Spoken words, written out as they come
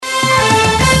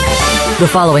The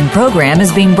following program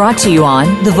is being brought to you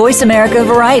on the Voice America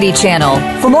Variety Channel.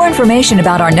 For more information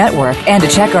about our network and to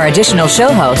check our additional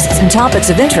show hosts and topics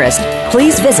of interest,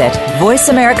 please visit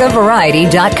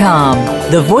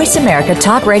voiceamericavariety.com. The Voice America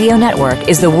Talk Radio Network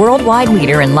is the worldwide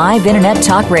leader in live Internet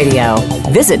talk radio.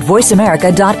 Visit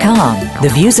voiceamerica.com. The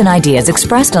views and ideas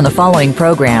expressed on the following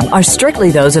program are strictly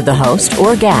those of the host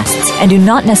or guests and do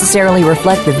not necessarily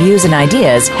reflect the views and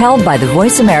ideas held by the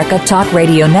Voice America Talk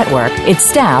Radio Network, its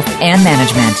staff, and management.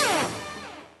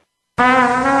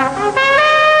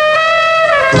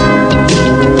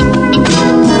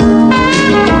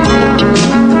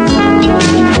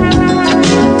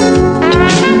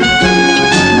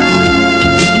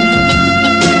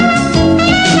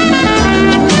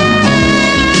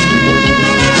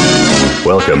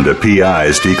 Welcome to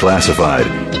PI's Declassified,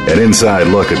 an inside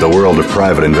look at the world of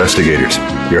private investigators.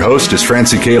 Your host is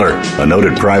Francie Kaler, a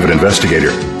noted private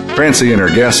investigator. Francie and her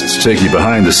guests take you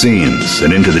behind the scenes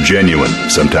and into the genuine,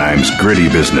 sometimes gritty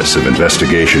business of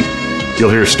investigation. You'll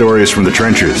hear stories from the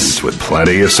trenches with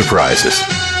plenty of surprises.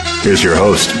 Here's your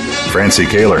host, Francie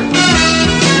Kaler.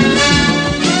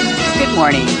 Good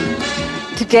morning.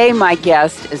 Today, my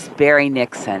guest is Barry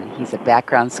Nixon. He's a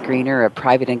background screener, a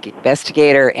private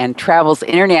investigator, and travels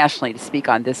internationally to speak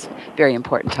on this very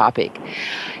important topic.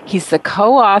 He's the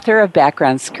co-author of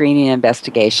Background Screening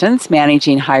Investigations,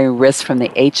 Managing High Risk from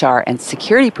the HR and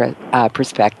Security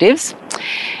Perspectives.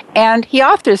 And he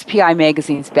authors PI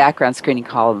Magazine's background screening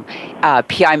column.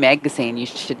 PI Magazine, you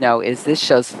should know, is this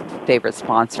show's favorite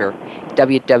sponsor,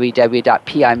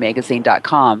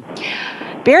 www.pimagazine.com.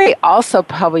 Barry also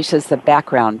publishes The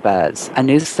Background Buzz, a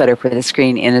newsletter for the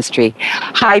screening industry.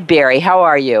 Hi, Barry. How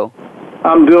are you?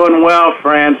 I'm doing well,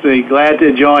 Francie. Glad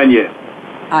to join you.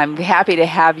 I'm happy to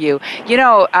have you. You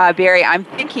know, Barry, I'm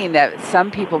thinking that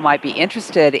some people might be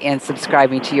interested in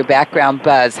subscribing to your Background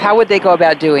Buzz. How would they go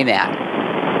about doing that?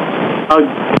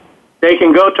 They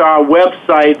can go to our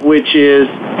website, which is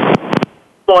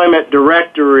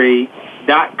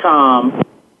employmentdirectory.com.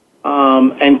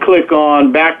 And click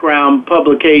on background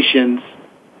publications,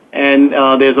 and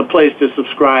there's a place to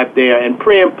subscribe there. And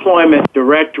pre-employment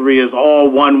directory is all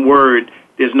one word.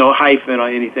 There's no hyphen or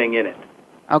anything in it.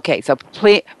 Okay, so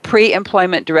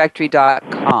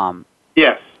preemploymentdirectory.com.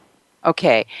 Yes.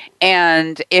 Okay,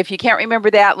 and if you can't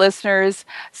remember that, listeners,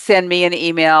 send me an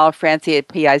email,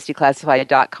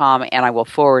 francie@pisdeclassified.com, and I will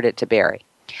forward it to Barry.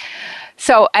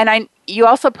 So, and you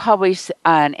also publish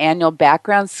an annual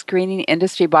background screening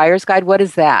industry buyer's guide. What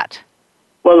is that?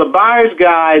 Well, the buyer's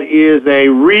guide is a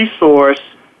resource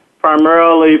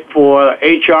primarily for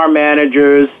HR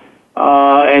managers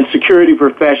and security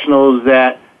professionals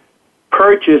that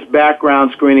purchase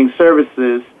background screening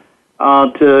services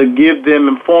to give them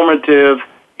informative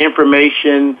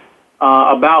information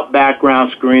about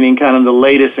background screening, kind of the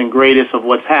latest and greatest of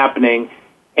what's happening,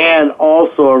 and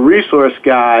also a resource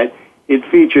guide. It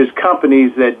features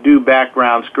companies that do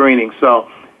background screening. So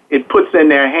it puts in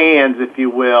their hands, if you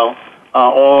will,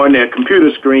 or on their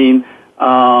computer screen,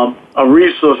 a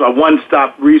resource, a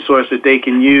one-stop resource that they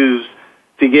can use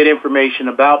to get information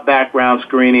about background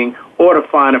screening or to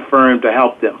find a firm to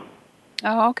help them.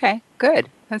 Oh, okay. Good.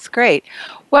 That's great.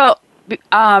 Well,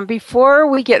 before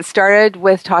we get started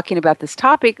with talking about this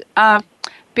topic,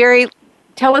 Barry,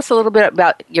 tell us a little bit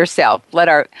about yourself. Let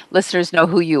our listeners know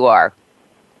who you are.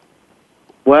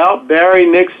 Well, Barry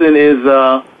Nixon is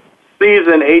a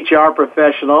seasoned HR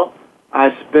professional.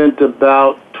 I spent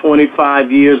about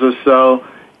 25 years or so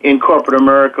in corporate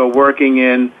America working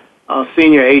in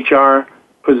senior HR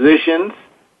positions,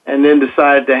 and then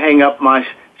decided to hang up my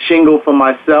shingle for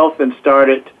myself and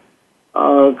started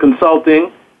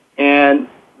consulting, and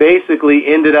basically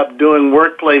ended up doing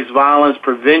workplace violence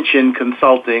prevention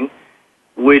consulting,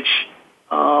 which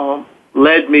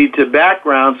led me to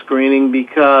background screening,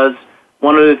 because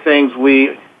one of the things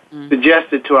we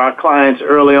suggested to our clients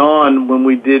early on when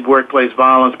we did workplace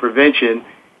violence prevention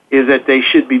is that they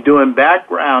should be doing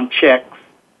background checks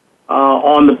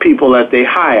on the people that they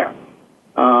hire.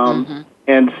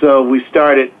 And so we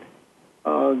started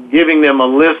giving them a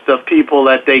list of people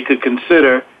that they could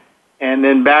consider, and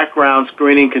then background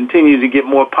screening continued to get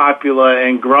more popular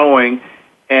and growing,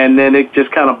 and then it just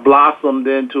kind of blossomed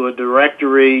into a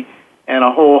directory and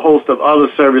a whole host of other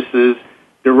services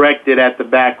directed at the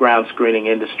background screening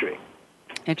industry.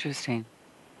 Interesting.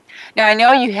 Now, I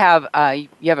know you have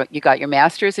you got your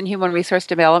master's in human resource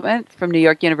development from New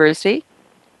York University.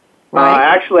 Right?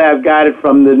 Actually, I've got it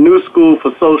from the New School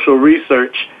for Social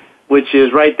Research, which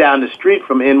is right down the street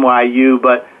from NYU,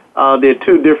 but they're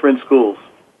two different schools.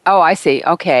 Oh, I see.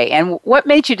 Okay. And what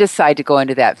made you decide to go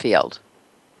into that field?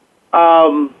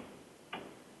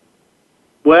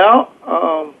 Well, Well,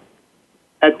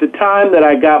 at the time that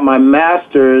I got my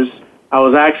master's, I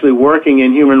was actually working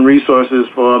in human resources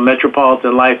for a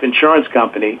Metropolitan Life Insurance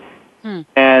Company,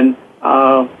 and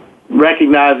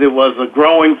recognized it was a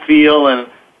growing field and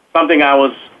something I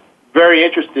was very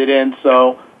interested in.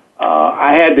 So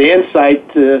I had the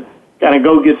insight to kind of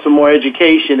go get some more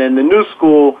education. And the new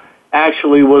school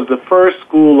actually was the first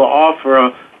school to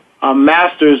offer a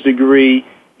master's degree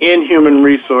in human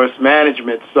resource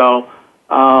management. So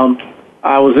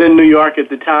I was in New York at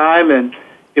the time, and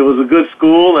it was a good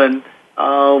school, and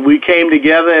we came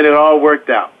together, and it all worked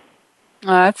out. Oh,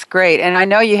 that's great. And I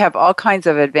know you have all kinds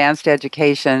of advanced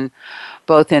education,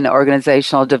 both in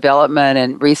organizational development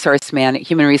and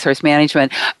human resource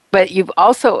management, but you've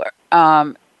also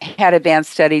had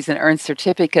advanced studies and earned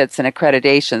certificates and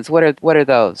accreditations. What are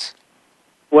those?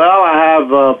 Well, I have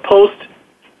post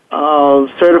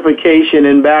certification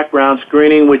in background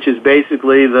screening, which is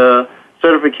basically the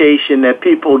certification that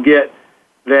people get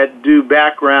that do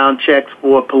background checks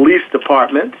for police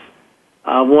departments.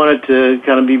 I wanted to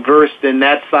kind of be versed in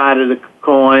that side of the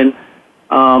coin.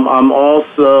 I'm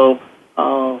also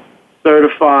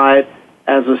certified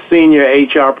as a senior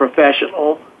HR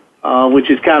professional,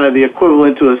 which is kind of the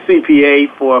equivalent to a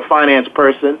CPA for a finance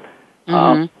person,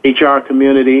 HR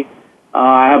community.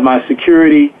 I have my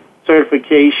security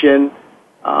certification,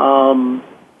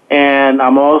 and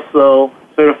I'm also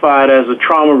certified as a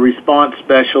trauma response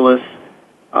specialist.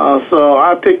 So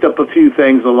I picked up a few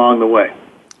things along the way.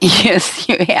 Yes,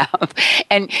 you have.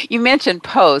 And you mentioned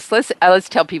POST. Let's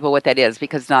tell people what that is,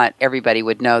 because not everybody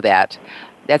would know that.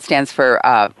 That stands for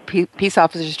Peace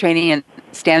Officers Training and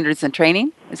Standards and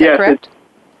Training. Is that correct?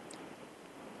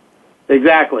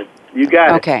 Exactly. You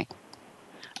got it.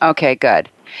 Okay, good.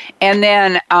 And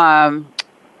then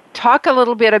talk a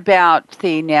little bit about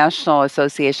the National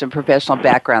Association of Professional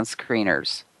Background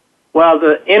Screeners. Well,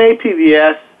 the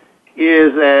NAPBS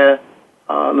is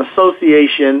an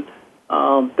association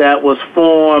that was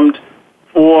formed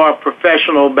for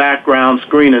professional background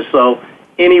screeners. So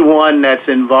anyone that's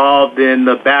involved in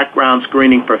the background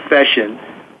screening profession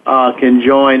can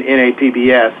join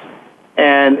NAPBS.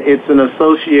 And it's an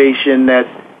association that's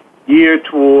geared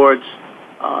towards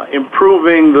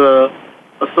improving the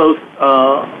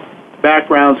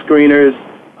background screeners,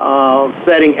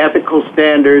 setting ethical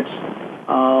standards,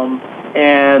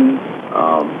 and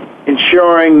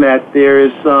ensuring that there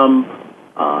is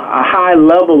a high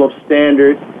level of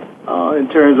standard in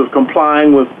terms of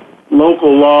complying with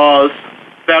local laws,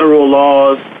 federal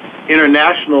laws,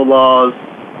 international laws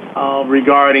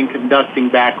regarding conducting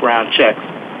background checks.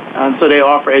 And so they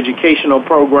offer educational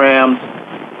programs,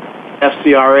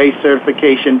 FCRA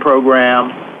certification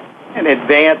program, an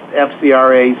advanced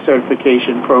FCRA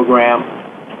certification program,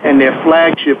 and their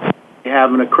flagship, they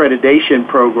have an accreditation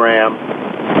program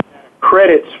that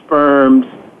accredits firms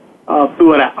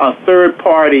through a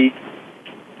third-party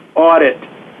audit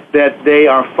that they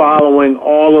are following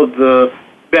all of the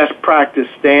best practice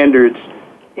standards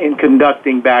in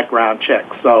conducting background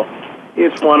checks. So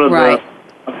it's one of the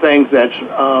things that's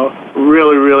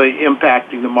really, really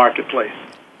impacting the marketplace.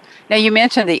 Now, you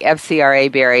mentioned the FCRA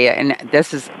barrier, and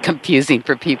this is confusing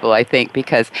for people, I think,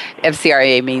 because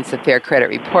FCRA means the Fair Credit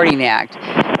Reporting Act.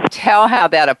 Tell how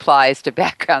that applies to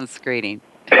background screening.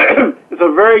 It's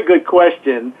a very good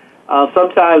question.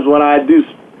 Sometimes when I do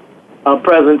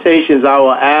presentations, I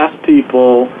will ask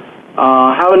people,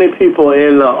 how many people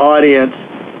in the audience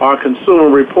are consumer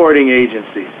reporting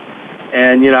agencies?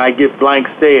 And, I get blank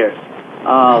stares.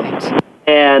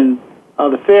 And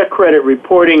the Fair Credit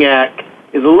Reporting Act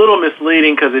is a little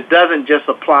misleading because it doesn't just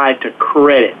apply to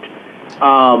credit.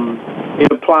 It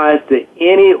applies to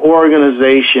any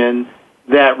organization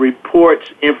that reports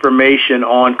information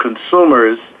on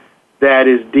consumers that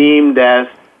is deemed as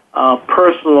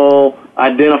personal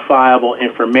identifiable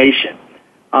information.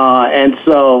 And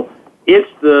so it's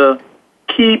the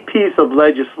key piece of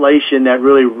legislation that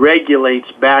really regulates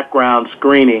background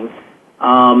screening,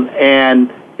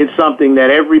 and it's something that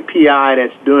every PI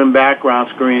that's doing background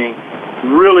screening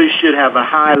really should have a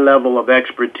high level of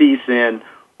expertise in,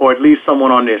 or at least someone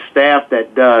on their staff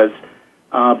that does,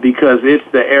 because it's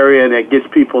the area that gets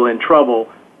people in trouble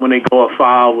when they go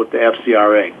file with the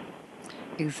FCRA.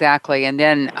 Exactly. And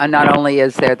then not only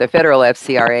is there the federal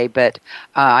FCRA, but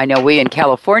I know we in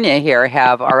California here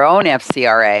have our own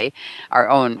FCRA, our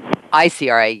own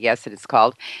ICRA, I guess it is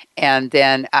called, and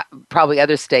then probably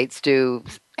other states do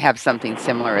have something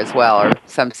similar as well, or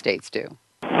some states do.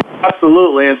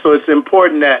 Absolutely. And so it's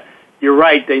important that, you're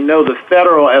right, they know the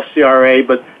federal FCRA,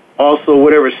 but also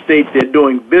whatever state they're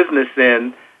doing business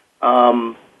in,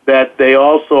 that they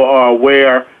also are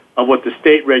aware of what the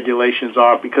state regulations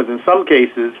are, because in some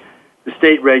cases, the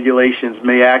state regulations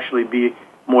may actually be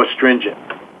more stringent.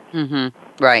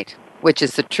 Mm-hmm. Right, which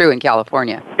is true in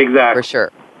California. Exactly. For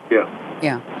sure. Yeah.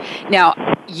 Yeah. Now,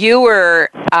 you were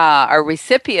a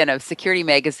recipient of Security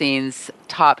Magazine's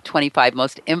top 25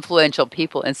 most influential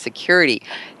people in security.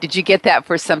 Did you get that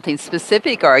for something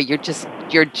specific, or just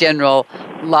your general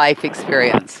life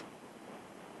experience?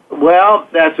 Well,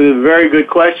 that's a very good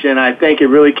question. I think it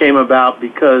really came about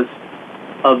because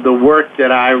of the work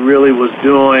that I really was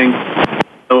doing,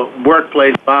 the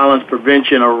workplace violence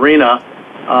prevention arena,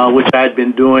 which I had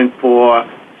been doing for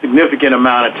a significant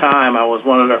amount of time. I was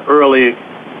one of the early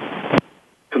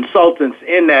consultants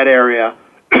in that area.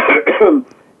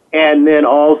 And then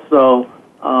also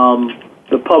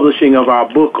the publishing of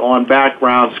our book on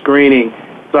background screening.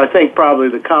 So I think probably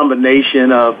the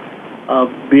combination of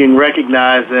being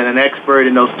recognized and an expert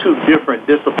in those two different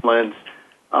disciplines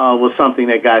was something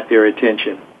that got their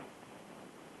attention.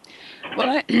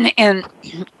 Well, and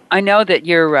I know that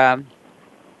you're on.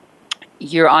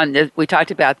 We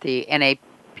talked about the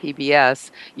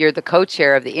NAPBS. You're the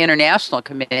co-chair of the International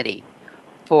Committee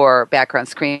for Background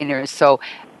Screeners. So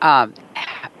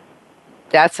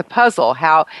that's a puzzle.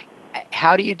 How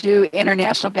do you do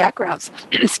international backgrounds?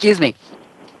 Excuse me.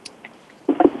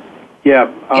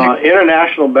 Yeah,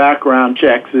 international background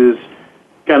checks is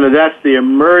that's the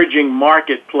emerging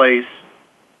marketplace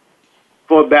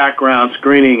for background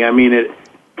screening. I mean, it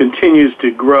continues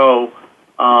to grow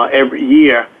every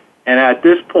year. And at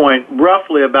this point,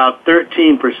 roughly about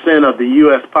 13% of the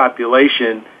U.S.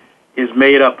 population is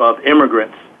made up of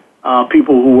immigrants,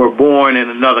 people who were born in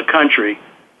another country.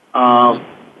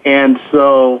 And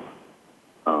so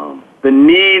the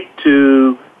need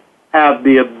to have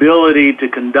the ability to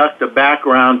conduct a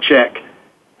background check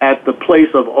at the place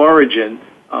of origin,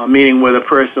 meaning where the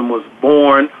person was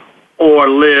born or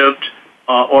lived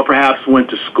or perhaps went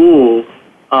to school,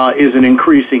 is an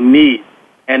increasing need.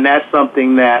 And that's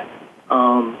something that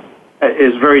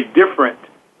is very different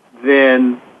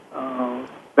than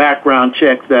background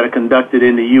checks that are conducted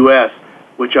in the U.S.,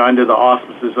 which are under the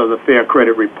auspices of the Fair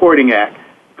Credit Reporting Act,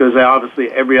 because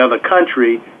obviously every other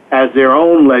country has their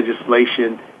own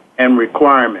legislation and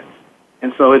requirements.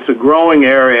 And so it's a growing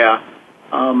area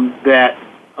that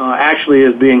actually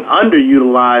is being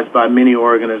underutilized by many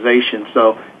organizations.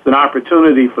 So it's an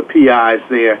opportunity for PIs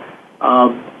there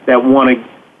that want to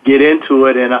get into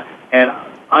it and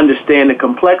understand the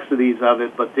complexities of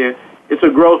it. But it's a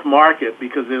growth market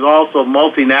because there's also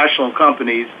multinational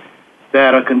companies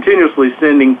that are continuously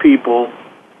sending people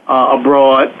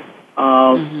abroad,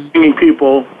 bringing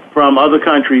people from other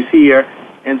countries here.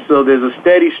 And so there's a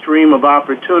steady stream of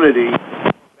opportunity,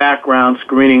 background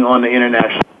screening on the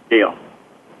international scale.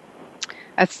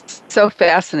 That's so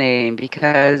fascinating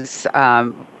because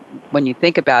when you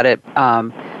think about it,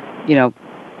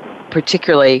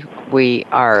 particularly we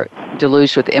are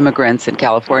deluged with immigrants in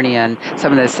California and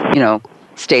some of this,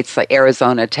 states like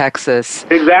Arizona, Texas,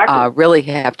 really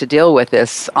have to deal with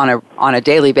this on a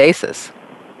daily basis.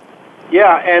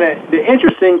 Yeah, and the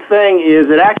interesting thing is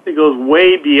it actually goes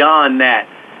way beyond that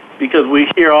because we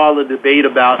hear all the debate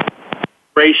about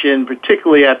immigration,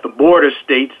 particularly at the border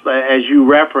states, as you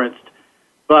referenced.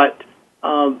 But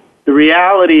the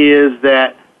reality is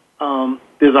that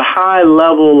there's a high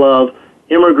level of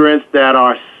immigrants that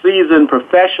are seasoned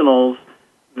professionals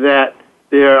that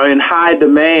they're in high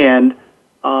demand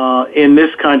in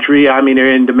this country. I mean,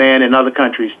 they're in demand in other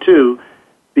countries too,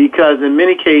 because in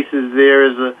many cases there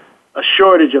is a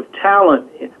shortage of talent,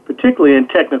 particularly in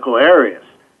technical areas.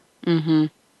 Mm-hmm.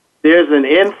 There's an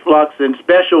influx in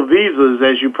special visas,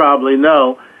 as you probably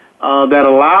know, that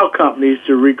allow companies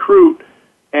to recruit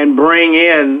and bring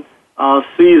in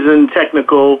seasoned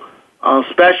technical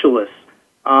specialists.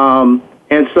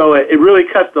 And so it really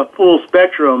cuts the full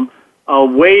spectrum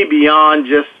way beyond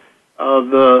just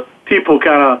the people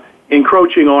kind of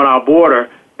encroaching on our border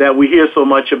that we hear so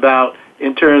much about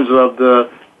in terms of the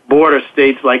border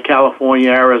states like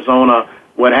California, Arizona,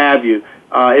 what have you.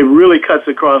 It really cuts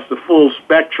across the full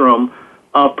spectrum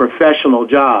of professional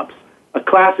jobs. A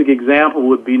classic example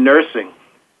would be nursing.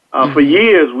 For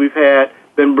years, we've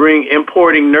been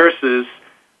importing nurses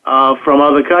from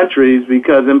other countries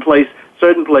because in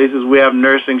certain places we have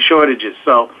nursing shortages.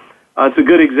 So it's a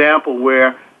good example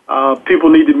where people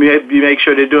need to make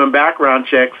sure they're doing background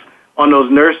checks on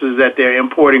those nurses that they're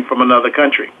importing from another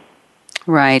country.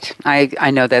 Right.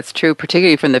 I know that's true,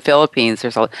 particularly from the Philippines.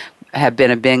 Have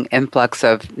been a big influx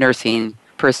of nursing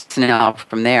personnel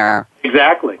from there.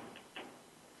 Exactly.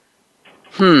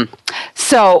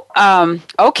 So,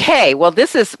 okay. Well,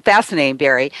 this is fascinating,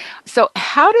 Barry. So,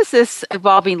 how does this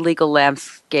evolving legal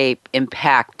landscape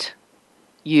impact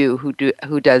you,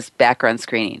 who does background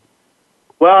screening?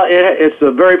 Well, it's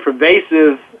a very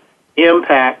pervasive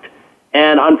impact,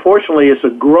 and unfortunately, it's a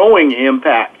growing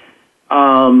impact.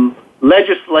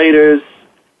 Legislators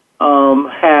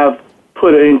have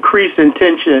put an increased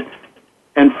intention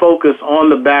and focus on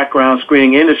the background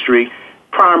screening industry,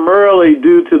 primarily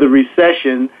due to the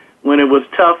recession when it was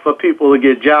tough for people to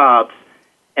get jobs.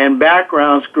 And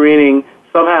background screening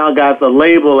somehow got the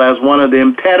label as one of the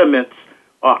impediments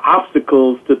or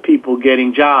obstacles to people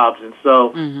getting jobs. And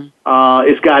so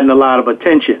it's gotten a lot of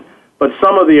attention. But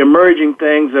some of the emerging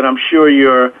things that I'm sure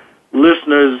your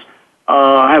listeners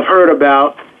have heard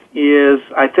about is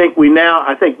I think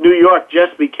New York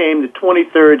just became the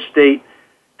 23rd state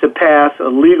to pass a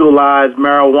legalized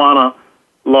marijuana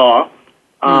law.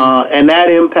 And that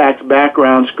impacts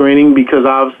background screening because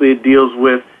obviously it deals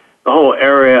with the whole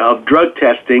area of drug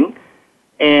testing.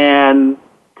 And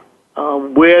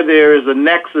where there is a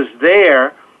nexus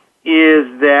there is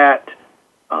that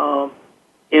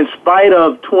in spite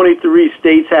of 23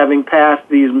 states having passed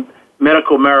these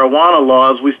medical marijuana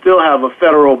laws, we still have a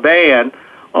federal ban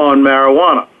on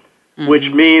marijuana, which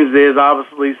means there's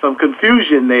obviously some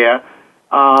confusion there.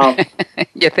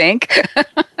 You think?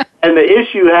 And the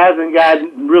issue hasn't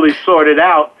gotten really sorted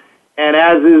out, and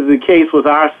as is the case with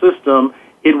our system,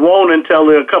 it won't until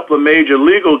there are a couple of major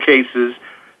legal cases,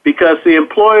 because the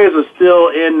employers are still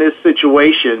in this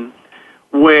situation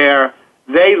where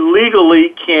they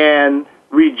legally can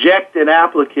reject an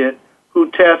applicant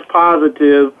who tests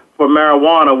positive for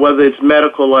marijuana, whether it's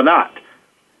medical or not.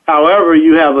 However,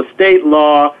 you have a state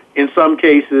law in some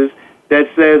cases that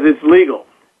says it's legal.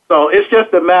 So it's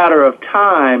just a matter of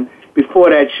time before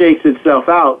that shakes itself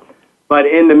out. But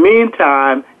in the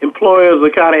meantime, employers are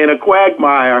kind of in a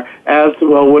quagmire as to,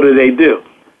 well, what do they do?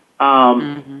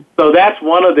 So that's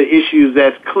one of the issues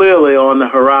that's clearly on the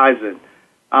horizon.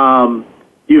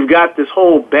 You've got this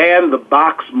whole ban the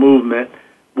box movement,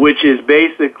 which is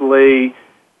basically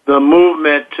the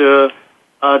movement to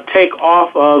take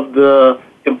off of the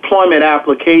employment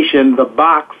application the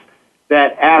box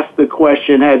that asks the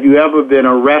question, have you ever been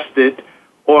arrested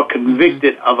or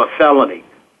convicted of a felony?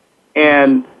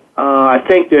 And I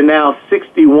think there are now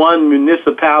 61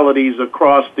 municipalities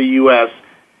across the U.S.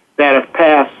 that have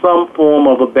passed some form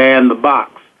of a ban the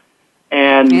box.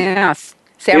 And yes,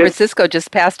 San Francisco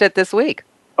just passed it this week.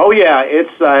 Oh, yeah.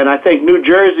 It's and I think New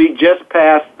Jersey just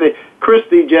passed,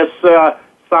 Christie just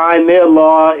signed their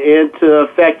law into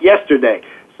effect yesterday.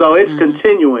 So it's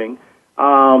continuing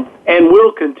and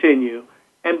will continue.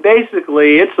 And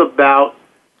basically it's about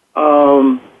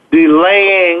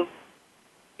delaying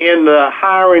in the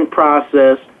hiring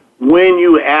process when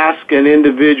you ask an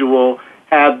individual,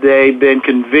 have they been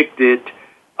convicted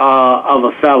of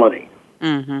a felony?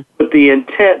 With the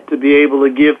intent to be able to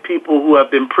give people who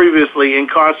have been previously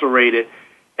incarcerated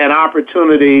an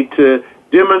opportunity to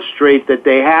demonstrate that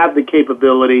they have the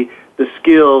capability, the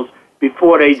skills,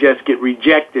 before they just get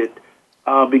rejected,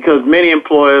 because many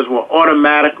employers were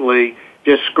automatically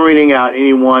just screening out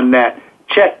anyone that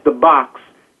checked the box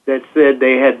that said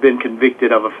they had been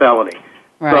convicted of a felony.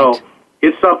 Right. So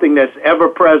it's something that's ever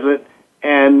present,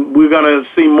 and we're going to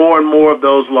see more and more of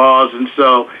those laws, and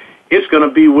so it's going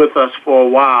to be with us for a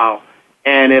while.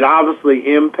 And it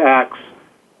obviously impacts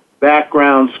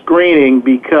background screening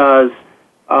because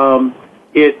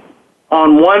it,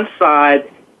 on one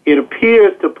side, it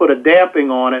appears to put a damping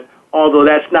on it, although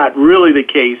that's not really the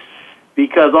case,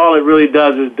 because all it really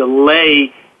does is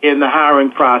delay in the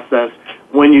hiring process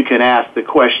when you can ask the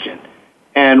question.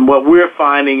 And what we're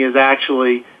finding is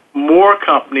actually more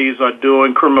companies are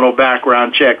doing criminal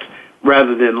background checks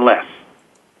rather than less.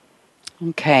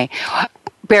 Okay.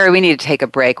 Barry, we need to take a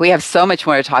break. We have so much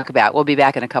more to talk about. We'll be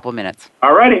back in a couple minutes.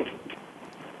 All righty.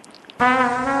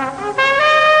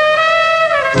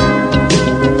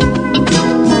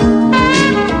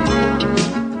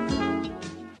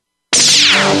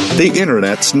 The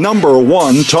Internet's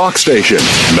 #1 talk station.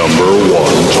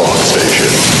 #1 talk station.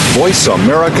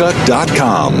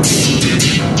 VoiceAmerica.com.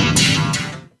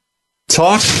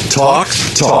 Talk, talk,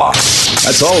 talk.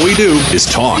 That's all we do is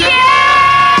talk.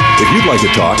 If you'd like to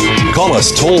talk, call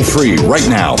us toll-free right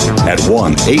now at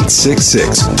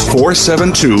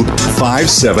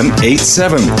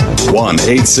 1-866-472-5787.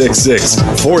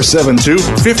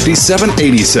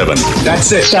 1-866-472-5787.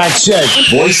 That's it.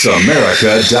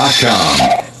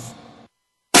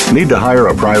 VoiceAmerica.com. Need to hire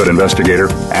a private investigator?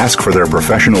 Ask for their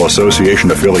professional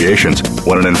association affiliations.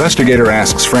 When an investigator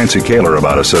asks Francie Kaler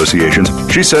about associations,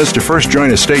 she says to first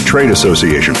join a state trade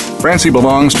association. Francie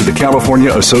belongs to the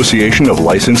California Association of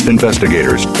Licensed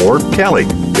Investigators, or CALI.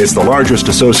 It's the largest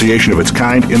association of its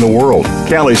kind in the world.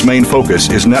 CALI's main focus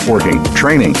is networking,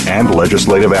 training, and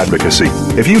legislative advocacy.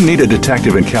 If you need a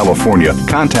detective in California,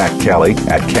 contact CALI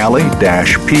at cali-pi.org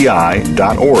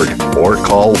or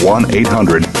call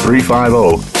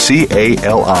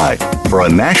 1-800-350-CALI. For a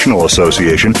national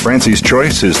association, Francie's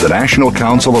choice is the National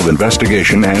Council of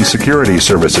Investigation and Security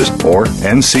Services, or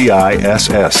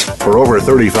NCISS. For over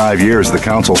 35 years, the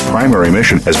Council's primary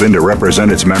mission has been to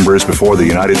represent its members before the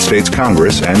United States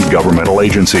Congress and governmental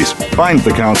agencies. Find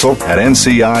the Council at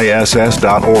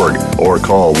nciss.org or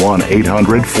call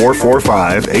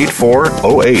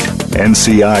 1-800-445-8408.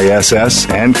 NCISS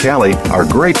and CALI are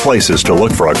great places to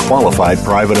look for a qualified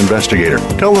private investigator.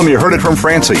 Tell them you heard it from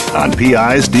Francie on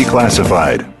PI's Declassified.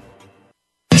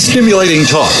 Stimulating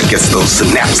talk gets those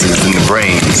synapses in the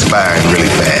brain firing really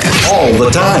fast. All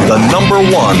the time. The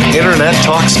 #1 Internet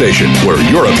talk station where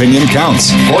your opinion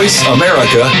counts.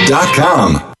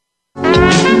 VoiceAmerica.com.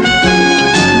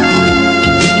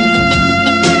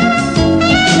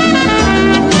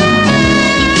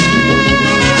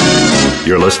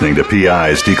 You're listening to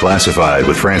PI's Declassified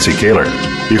with Francie Kaler.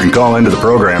 You can call into the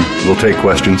program. We'll take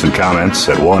questions and comments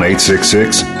at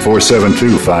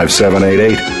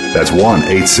 1-866-472-5788. That's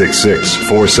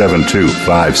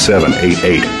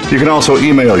 1-866-472-5788. You can also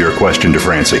email your question to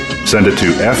Francie. Send it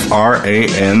to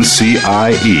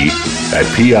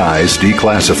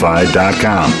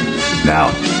francie@pisdeclassified.com.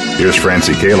 Now, here's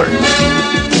Francie Kaler.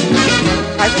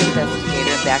 Private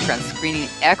investigator and background screening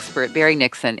expert Barry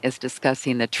Nixon is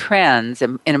discussing the trends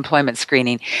in employment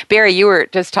screening. Barry, you were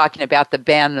just talking about the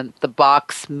ban the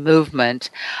box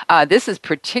movement. This is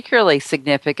particularly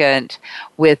significant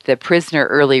with the prisoner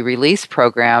early release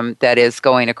program that is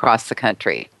going across the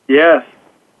country. Yes.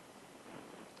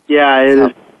 Yeah,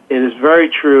 it is very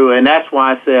true, and that's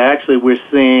why I say actually we're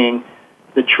seeing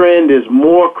the trend is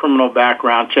more criminal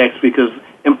background checks because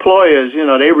employers,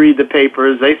 they read the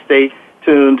papers, they stay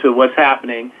tuned to what's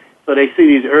happening. So they see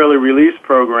these early release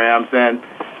programs, and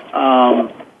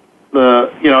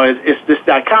it's this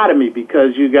dichotomy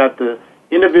because you got the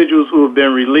individuals who have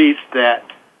been released that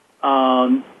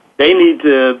they need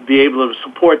to be able to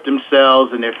support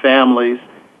themselves and their families,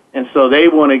 and so they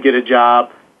want to get a job.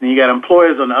 And you got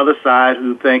employers on the other side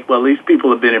who think, well, these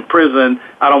people have been in prison,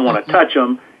 I don't want to touch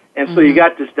them, and so you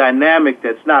got this dynamic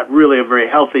that's not really a very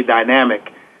healthy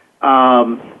dynamic.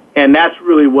 And that's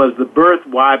really was the birth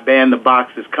why Ban the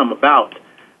Box has come about.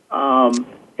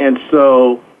 And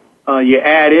so you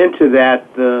add into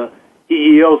that the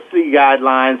EEOC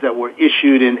guidelines that were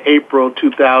issued in April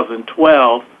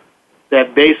 2012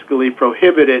 that basically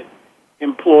prohibited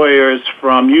employers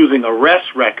from using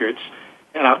arrest records,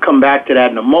 and I'll come back to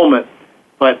that in a moment,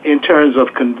 but in terms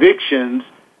of convictions,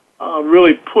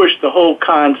 really pushed the whole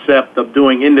concept of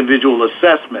doing individual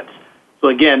assessments. So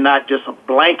again, not just a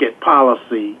blanket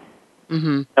policy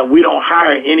that we don't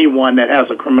hire anyone that has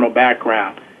a criminal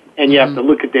background. And you have to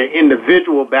look at their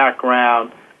individual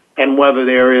background and whether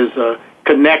there is a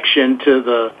connection to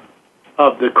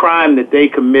the crime that they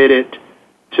committed,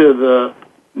 to the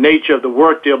nature of the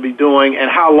work they'll be doing,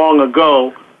 and how long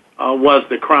ago was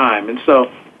the crime. And so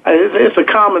it's a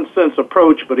common sense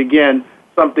approach, but again,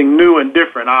 something new and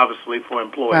different, obviously, for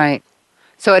employees. Right.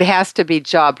 So it has to be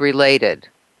job related.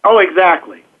 Oh,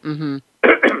 exactly.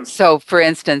 So, for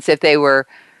instance, if they were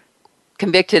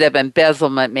convicted of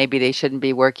embezzlement, maybe they shouldn't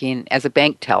be working as a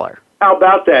bank teller. How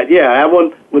about that? Yeah, that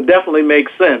one would definitely make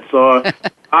sense. Or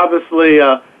obviously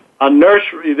a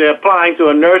nursery, they're applying to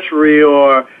a nursery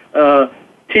or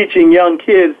teaching young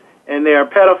kids and they're a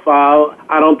pedophile.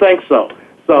 I don't think so.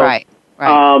 So, right.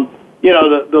 The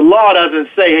law doesn't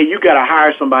say, hey, you got to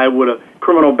hire somebody with a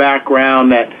criminal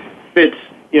background that fits,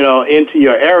 into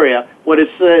your area. What it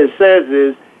says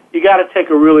is you got to take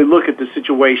a really look at the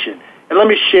situation. And let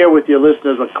me share with your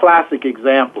listeners a classic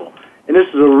example. And this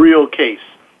is a real case.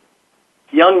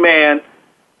 Young man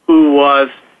who was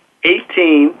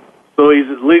 18, so he's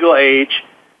at legal age,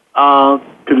 got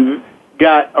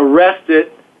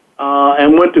arrested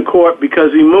and went to court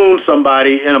because he mooned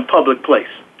somebody in a public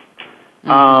place.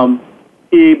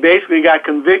 He basically got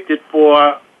convicted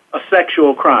for a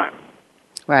sexual crime.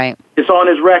 Right. It's on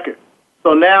his record.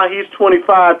 So now he's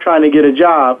 25 trying to get a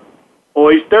job,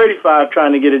 or he's 35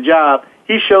 trying to get a job.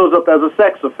 He shows up as a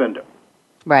sex offender.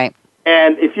 Right.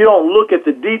 And if you don't look at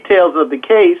the details of the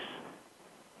case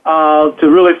to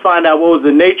really find out what was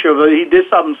the nature of it, he did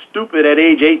something stupid at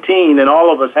age 18, and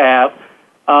all of us have,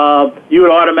 you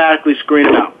would automatically screen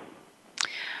it out.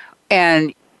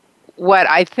 And what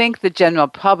I think the general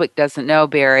public doesn't know,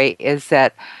 Barry, is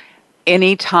that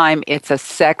anytime it's a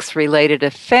sex-related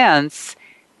offense,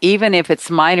 even if it's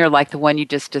minor like the one you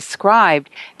just described,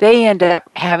 they end up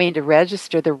having to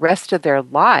register the rest of their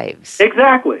lives.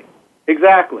 Exactly.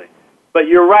 But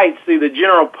you're right. See, the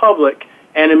general public,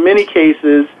 and in many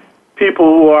cases, people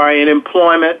who are in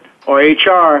employment or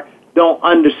HR don't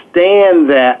understand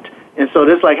that. And so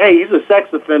it's like, hey, he's a sex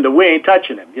offender. We ain't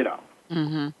touching him, you know.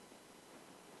 Mm-hmm.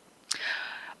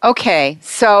 Okay,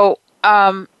 so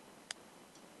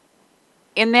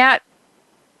in that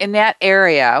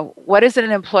area, what does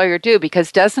an employer do?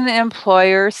 Because isn't an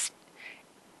employer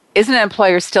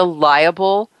still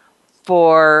liable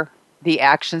for the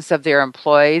actions of their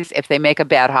employees if they make a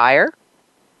bad hire?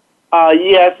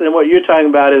 Yes, and what you're talking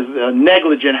about is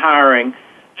negligent hiring,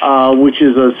 which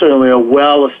is certainly a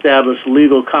well-established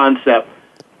legal concept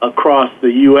across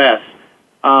the U.S.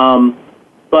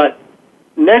 But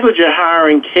negligent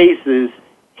hiring cases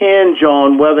hinge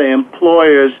on whether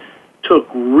employers took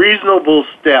reasonable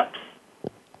steps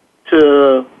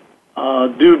to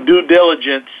do due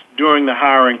diligence during the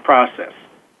hiring process.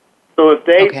 So if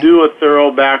they do a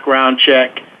thorough background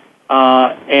check,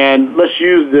 and let's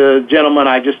use the gentleman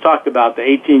I just talked about, the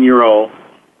 18-year-old,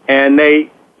 and they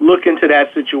look into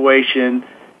that situation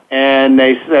and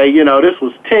they say, you know, this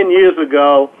was 10 years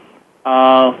ago.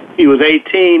 He was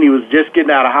 18. He was just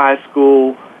getting out of high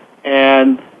school,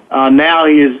 and now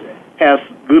he has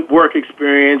good work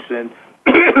experience and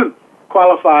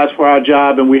qualifies for our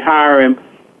job, and we hire him.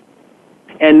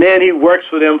 And then he works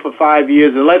for them for 5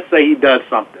 years, and let's say he does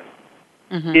something.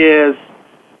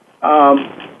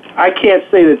 I can't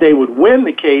say that they would win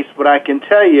the case, but I can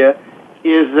tell you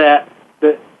is that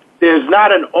there's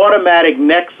not an automatic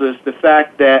nexus, the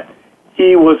fact that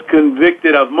he was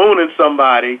convicted of mooning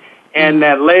somebody and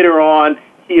that later on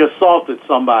he assaulted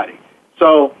somebody.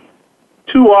 So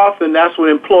too often that's what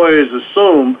employers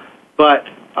assume, but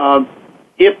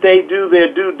if they do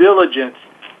their due diligence,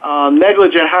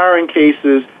 negligent hiring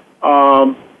cases,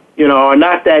 are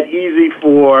not that easy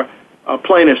for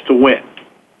plaintiffs to win.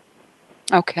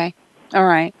 Okay. All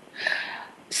right.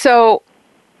 So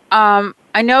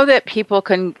I know that people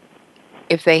can,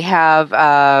 if they have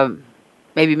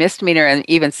maybe misdemeanor and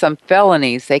even some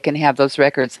felonies, they can have those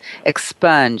records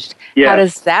expunged. Yes. How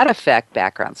does that affect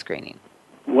background screening?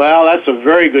 Well, that's a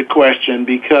very good question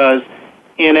because,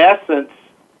 in essence,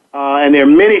 and there are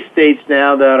many states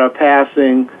now that are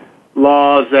passing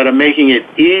laws that are making it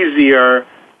easier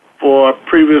for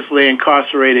previously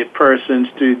incarcerated persons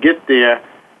to get their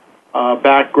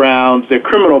their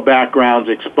criminal backgrounds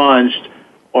expunged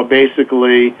or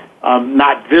basically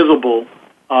not visible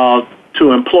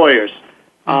to employers.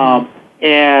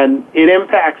 And it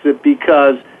impacts it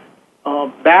because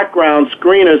background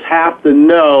screeners have to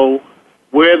know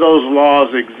where those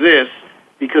laws exist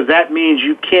because that means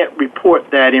you can't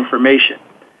report that information.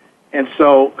 And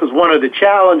so, because one of the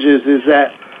challenges is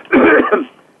that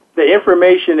the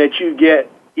information that you get,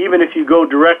 even if you go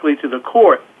directly to the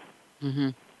court,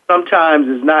 sometimes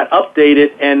is not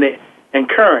updated and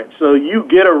current. So you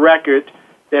get a record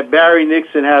that Barry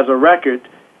Nixon has a record,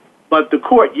 but the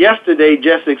court yesterday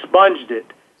just expunged it.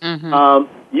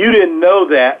 You didn't know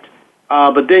that,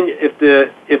 but then if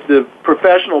the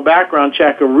professional background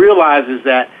checker realizes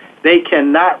that, they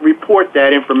cannot report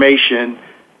that information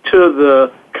to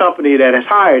the company that has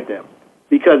hired them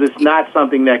because it's not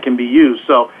something that can be used.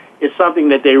 So it's something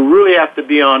that they really have to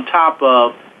be on top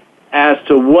of as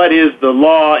to what is the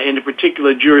law in a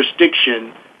particular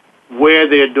jurisdiction where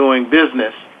they're doing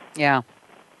business. Yeah.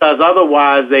 Because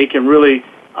otherwise they can really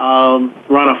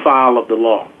run afoul of the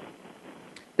law.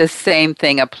 The same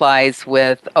thing applies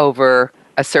with over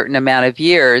a certain amount of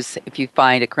years. If you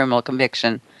find a criminal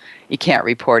conviction, you can't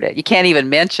report it. You can't even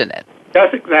mention it.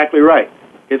 That's exactly right.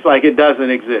 It's like it doesn't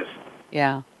exist.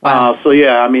 Yeah. Wow.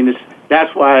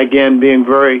 That's why, again, being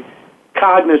very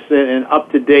cognizant and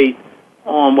up to date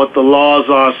on what the laws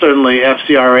are, certainly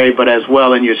FCRA, but as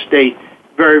well in your state,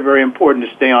 very, very important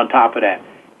to stay on top of that.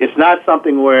 It's not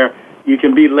something where you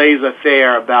can be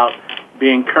laissez-faire about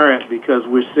being current because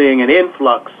we're seeing an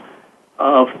influx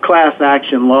of class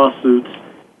action lawsuits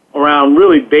around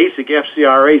really basic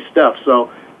FCRA stuff. So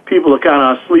people are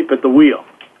kind of asleep at the wheel.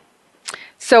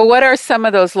 So what are some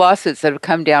of those lawsuits that have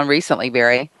come down recently,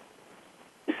 Barry?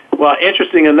 Well,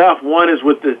 interesting enough, one is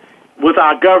with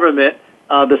our government,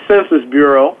 the Census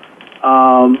Bureau,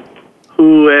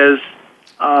 who is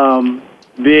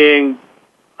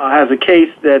has a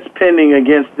case that's pending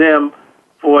against them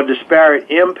for disparate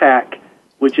impact,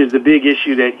 which is the big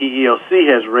issue that EEOC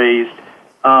has raised.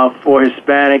 for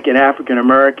Hispanic and African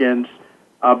Americans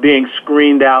being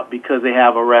screened out because they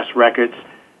have arrest records.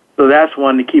 So that's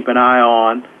one to keep an eye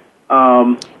on.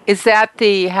 Is that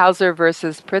the Hauser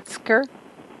versus Pritzker?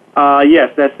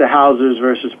 Yes, that's the Hausers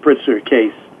versus Pritzker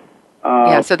case.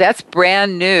 Yeah, so that's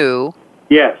brand new.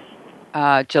 Yes.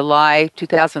 July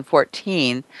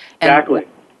 2014. Exactly.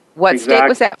 What state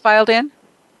was that filed in?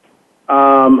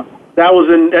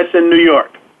 That's in New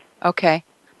York. Okay.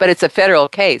 But it's a federal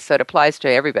case, so it applies to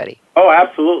everybody. Oh,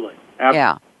 absolutely.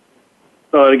 Yeah.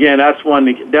 So, again, that's one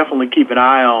to definitely keep an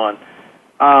eye on.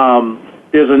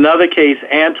 There's another case,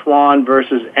 Antoine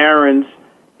versus Aaron's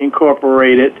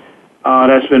Incorporated,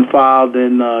 that's been filed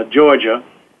in Georgia.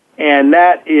 And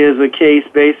that is a case,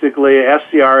 basically,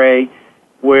 FCRA,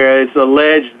 where it's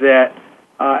alleged that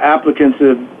applicants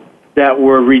that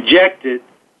were rejected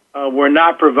were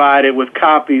not provided with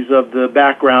copies of the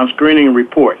background screening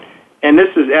report. And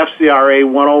this is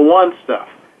FCRA 101 stuff.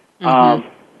 Mm-hmm.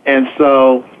 And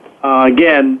so,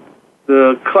 again,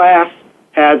 the class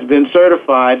has been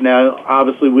certified. Now,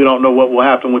 obviously, we don't know what will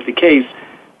happen with the case,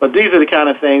 but these are the kind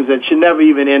of things that should never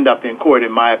even end up in court,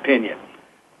 in my opinion.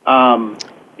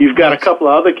 You've got a couple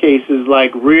of other cases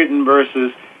like Reardon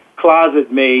versus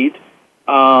Closet Maid,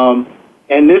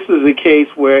 and this is a case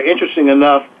where, interesting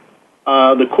enough,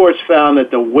 the courts found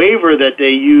that the waiver that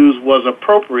they used was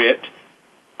appropriate.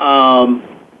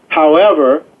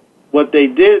 However, what they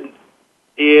did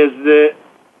is that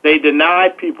they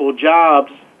denied people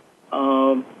jobs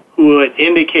who had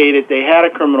indicated they had a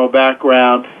criminal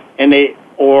background, and they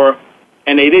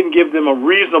didn't give them a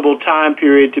reasonable time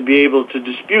period to be able to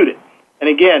dispute it. And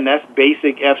again, that's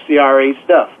basic FCRA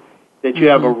stuff, that you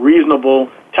have a reasonable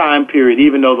time period,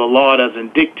 even though the law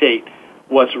doesn't dictate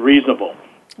what's reasonable.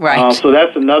 Right. So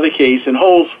that's another case. And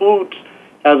Whole Foods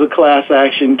has a class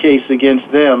action case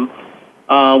against them,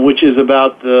 which is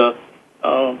about the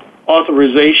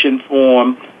authorization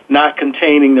form not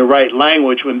containing the right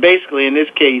language, when basically in this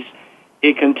case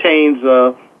it contains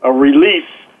a release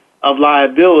of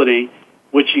liability,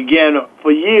 which again,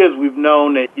 for years we've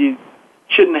known that you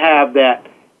shouldn't have that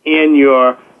in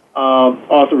your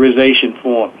authorization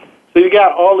form. So you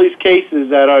got all these cases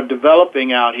that are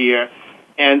developing out here,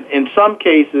 and in some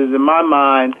cases, in my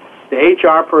mind, the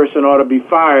HR person ought to be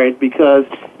fired because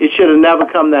it should have never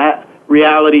come to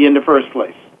reality in the first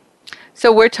place.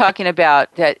 So we're talking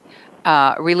about that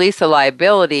release of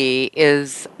liability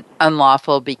is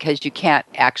unlawful because you can't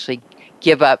actually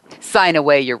sign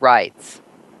away your rights,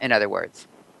 in other words.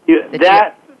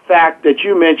 That fact that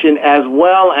you mentioned, as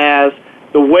well as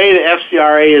the way the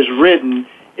FCRA is written,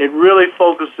 it really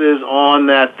focuses on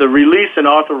that the release and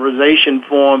authorization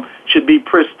form should be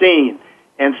pristine.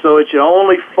 And so it should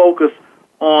only focus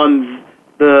on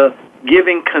the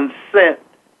giving consent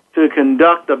to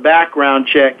conduct a background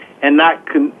check and not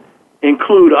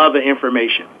include other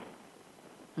information.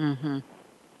 Mm-hmm.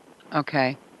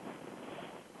 Okay.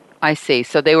 I see.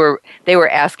 So they were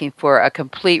asking for a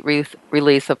complete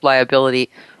release of liability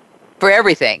for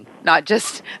everything, not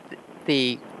just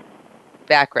the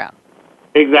background.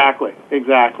 Exactly.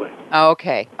 Oh,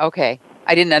 okay.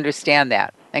 I didn't understand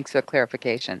that. Thanks for the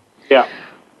clarification. Yeah.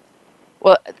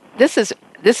 Well, this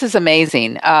is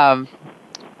amazing.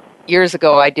 Years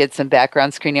ago, I did some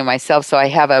background screening myself, so I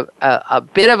have a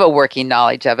bit of a working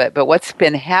knowledge of it. But what's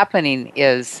been happening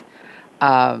is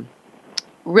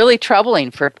really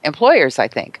troubling for employers, I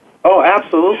think. Oh,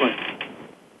 absolutely.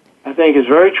 I think it's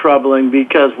very troubling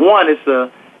because, one, it's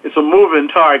a moving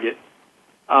target,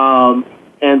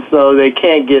 and so they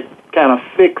can't get kind of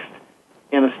fixed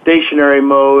in a stationary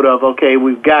mode of, okay,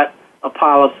 we've got a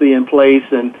policy in place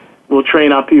and we'll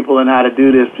train our people in how to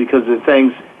do this, because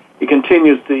it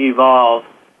continues to evolve.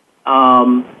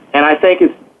 And I think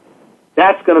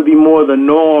that's going to be more the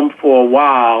norm for a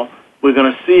while. We're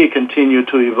going to see it continue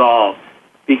to evolve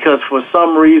because for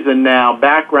some reason now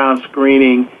background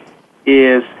screening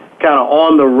is kind of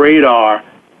on the radar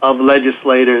of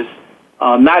legislators,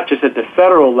 not just at the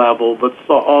federal level, but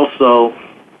also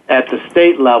at the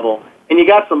state level. And you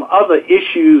got some other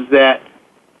issues that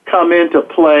come into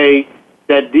play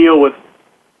that deal with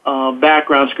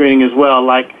background screening as well,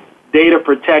 like data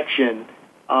protection,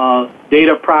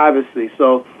 data privacy.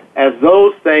 So as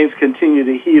those things continue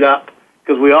to heat up,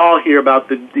 because we all hear about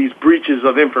these breaches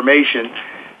of information,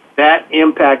 that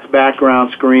impacts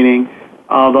background screening.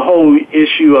 The whole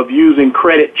issue of using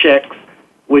credit checks,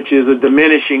 which is a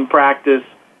diminishing practice.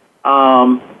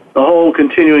 The whole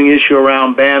continuing issue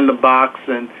around ban the box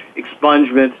and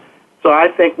expungements. So I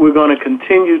think we're going to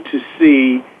continue to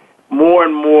see more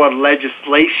and more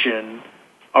legislation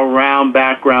around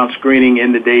background screening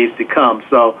in the days to come.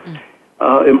 So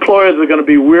employers are going to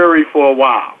be weary for a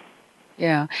while.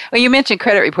 Yeah. Well, you mentioned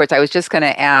credit reports. I was just going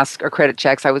to ask, or credit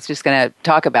checks. I was just going to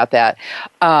talk about that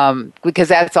because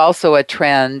that's also a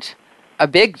trend,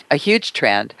 a huge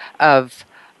trend of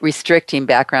restricting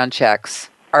background checks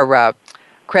or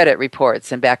credit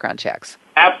reports and background checks.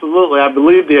 Absolutely. I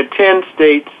believe there are 10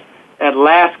 states at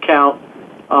last count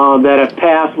that have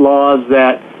passed laws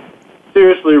that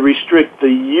seriously restrict the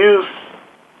use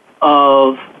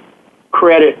of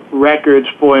credit records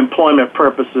for employment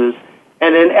purposes.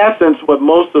 And in essence, what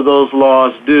most of those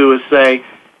laws do is say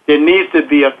there needs to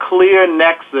be a clear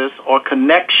nexus or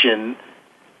connection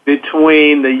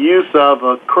between the use of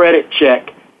a credit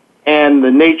check and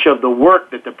the nature of the work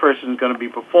that the person is going to be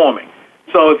performing.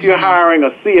 So if you're hiring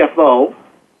a CFO,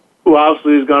 who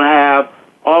obviously is going to have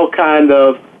all kind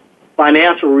of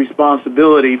financial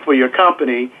responsibility for your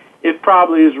company, it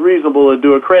probably is reasonable to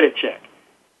do a credit check.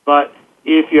 But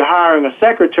if you're hiring a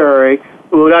secretary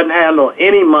who doesn't handle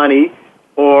any money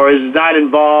or is not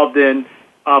involved in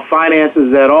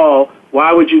finances at all,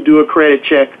 why would you do a credit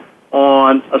check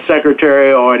on a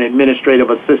secretary or an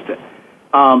administrative assistant?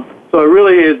 So it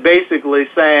really is basically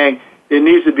saying there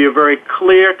needs to be a very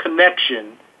clear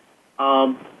connection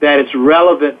that it's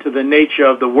relevant to the nature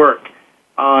of the work.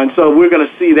 And so we're going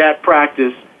to see that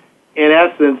practice, in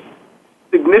essence,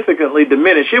 significantly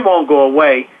diminish. It won't go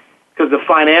away because the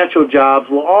financial jobs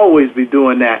will always be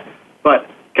doing that. But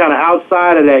kind of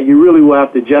outside of that, you really will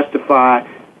have to justify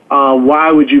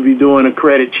why would you be doing a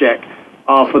credit check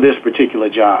for this particular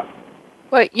job.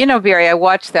 Well, Barry, I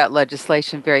watched that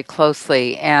legislation very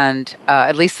closely, and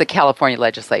at least the California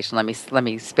legislation. Let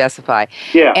me specify.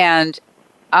 Yeah. And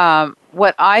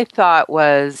what I thought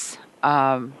was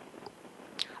a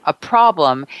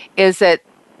problem is that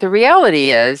the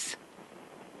reality is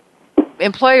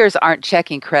employers aren't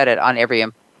checking credit on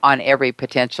every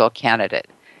potential candidate.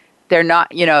 They're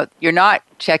not, they're not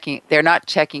checking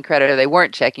credit, or they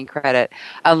weren't checking credit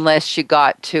unless you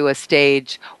got to a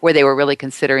stage where they were really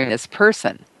considering this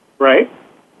person. Right.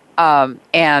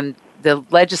 And the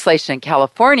legislation in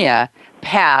California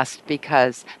passed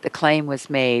because the claim was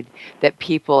made that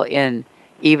people in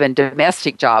even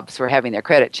domestic jobs were having their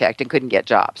credit checked and couldn't get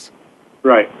jobs.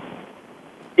 Right.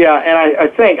 Yeah, and I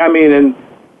think, and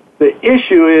the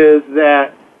issue is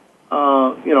that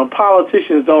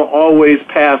politicians don't always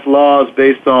pass laws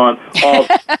based on all.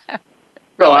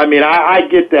 So, I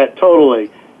get that totally.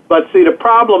 But see, the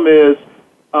problem is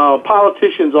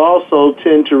politicians also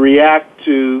tend to react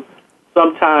to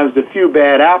sometimes the few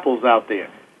bad apples out there.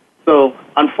 So,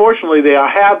 unfortunately, there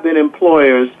have been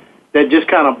employers that just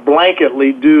kind of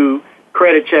blanketly do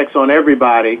credit checks on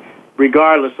everybody,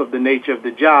 regardless of the nature of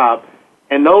the job.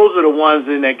 And those are the ones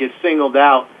then that get singled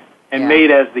out and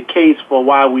made as the case for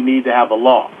why we need to have a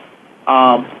law.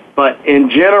 But in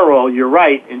general, you're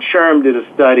right, and SHRM did a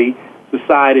study,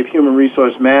 Society of Human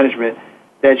Resource Management,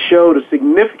 that showed a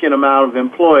significant amount of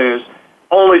employers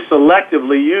only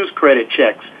selectively use credit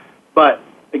checks. But,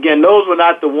 again, those were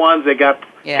not the ones that got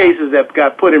cases that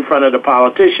got put in front of the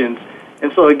politicians.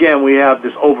 And so, again, we have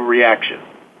this overreaction.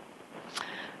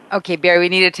 Okay, Barry, we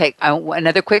need to take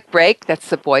another quick break. That's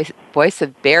the voice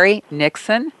of Barry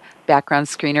Nixon, background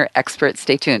screener expert.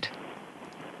 Stay tuned.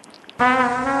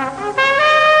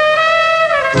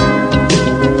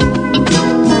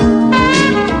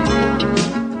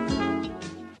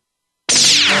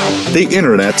 The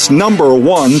Internet's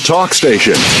 #1 talk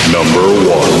station.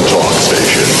 #1 talk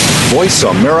station.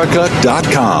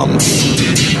 VoiceAmerica.com.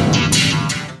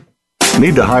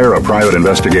 Need to hire a private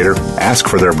investigator? Ask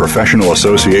for their professional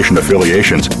association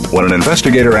affiliations. When an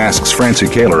investigator asks Francie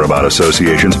Kaler about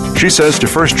associations, she says to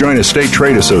first join a state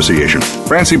trade association.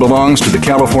 Francie belongs to the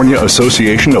California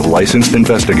Association of Licensed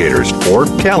Investigators, or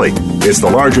CALI. It's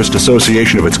the largest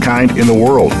association of its kind in the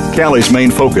world. CALI's main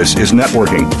focus is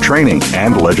networking, training,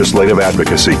 and legislative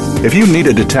advocacy. If you need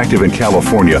a detective in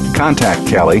California, contact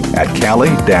CALI at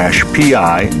cali-pi.org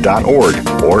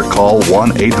or call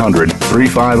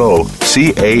 1-800-350-CALI.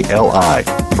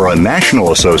 For a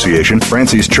national association,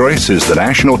 Francie's choice is the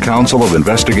National Council of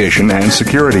Investigation and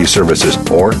Security Services,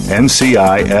 or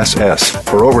NCISS.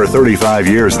 For over 35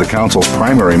 years, the Council's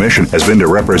primary mission has been to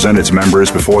represent its members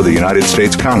before the United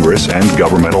States Congress and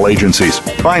governmental agencies.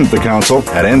 Find the Council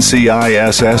at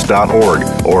nciss.org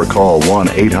or call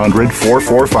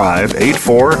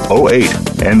 1-800-445-8408.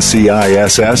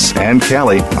 NCISS and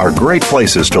CALI are great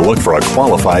places to look for a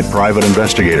qualified private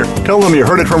investigator. Tell them you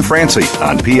heard it from Francie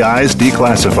on PI's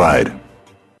Declassified.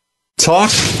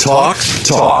 Talk, talk,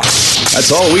 talk.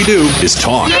 That's all we do is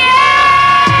talk.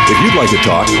 If you'd like to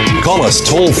talk, call us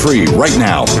toll-free right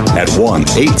now at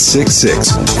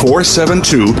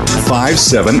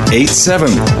 1-866-472-5787.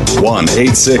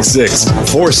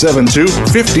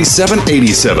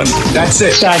 1-866-472-5787. That's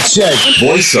it.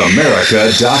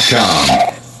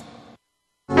 VoiceAmerica.com.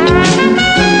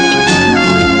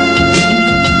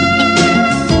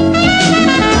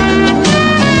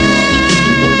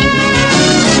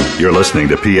 You're listening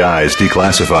to PIs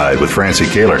Declassified with Francie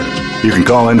Kaler. You can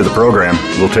call into the program.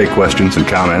 We'll take questions and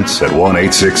comments at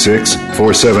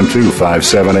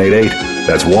 1-866-472-5788.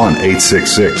 That's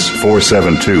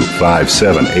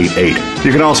 1-866-472-5788.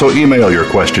 You can also email your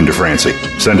question to Francie.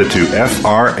 Send it to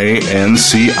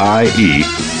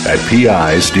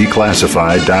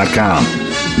francie@pisdeclassified.com.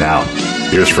 Now,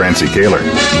 here's Francie Kaler.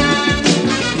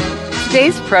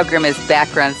 Today's program is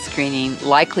background screening,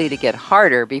 likely to get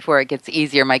harder before it gets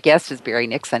easier. My guest is Barry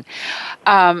Nixon.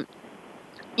 Barry,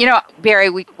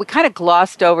 we kind of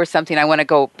glossed over something I want to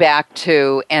go back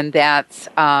to, and that's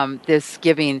this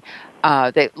giving,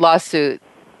 the lawsuit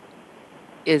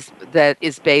is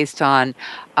based on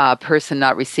a person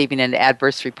not receiving an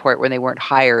adverse report when they weren't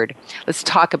hired. Let's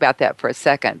talk about that for a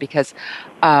second, because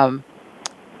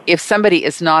if somebody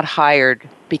is not hired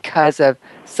because of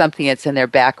something that's in their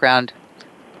background,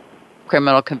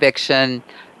 criminal conviction,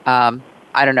 I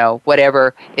don't know,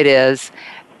 whatever it is,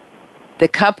 the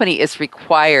company is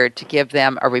required to give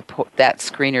them a report, that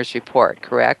screener's report,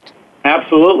 correct?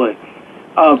 Absolutely.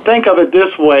 Think of it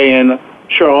this way, and I'm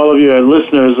sure all of your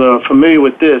listeners are familiar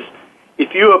with this.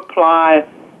 If you apply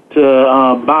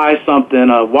to buy something,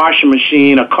 a washing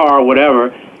machine, a car,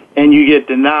 whatever, and you get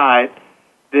denied,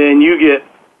 then you get,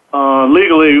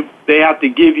 legally, they have to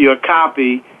give you a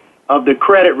copy of the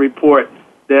credit report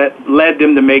that led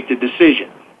them to make the decision.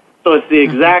 So it's the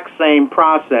exact same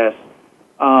process.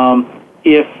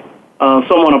 If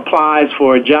someone applies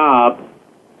for a job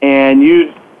and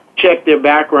you check their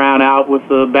background out with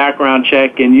the background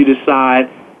check and you decide,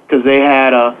 because they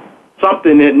had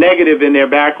something negative in their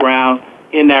background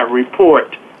in that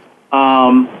report,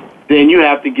 then you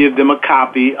have to give them a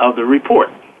copy of the report.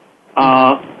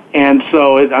 And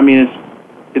so,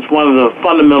 it's one of the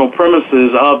fundamental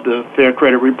premises of the Fair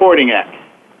Credit Reporting Act.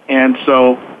 And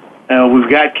so we've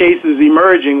got cases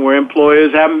emerging where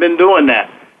employers haven't been doing that.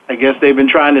 I guess they've been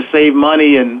trying to save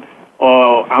money,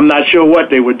 or I'm not sure what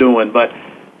they were doing, but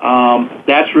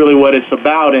that's really what it's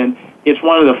about. And it's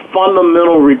one of the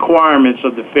fundamental requirements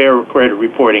of the Fair Credit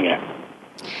Reporting Act.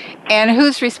 And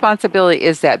whose responsibility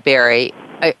is that, Barry?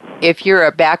 If you're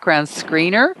a background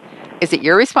screener, is it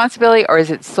your responsibility, or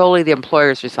is it solely the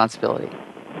employer's responsibility?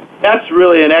 That's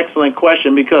really an excellent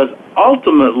question, because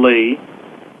ultimately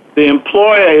the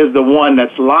employer is the one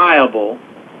that's liable.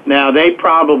 Now, they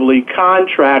probably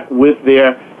contract with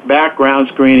their background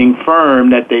screening firm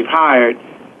that they've hired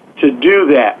to do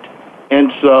that.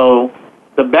 And so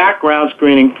the background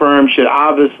screening firm should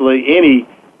obviously, any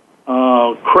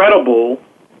credible,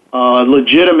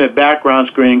 legitimate background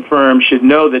screening firm should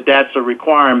know that that's a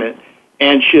requirement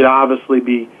and should obviously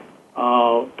be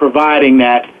providing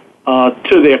that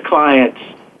to their clients'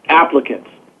 applicants.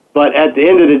 But at the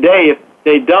end of the day, if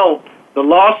they don't, the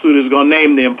lawsuit is going to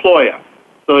name the employer.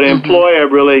 So the employer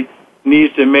really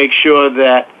needs to make sure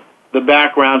that the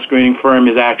background screening firm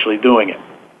is actually doing it.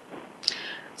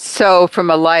 So from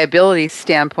a liability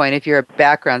standpoint, if you're a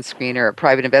background screener, a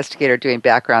private investigator doing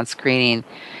background screening,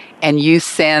 and you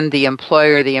send the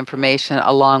employer the information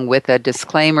along with a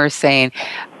disclaimer saying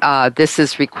this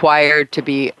is required to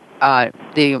be,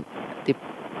 the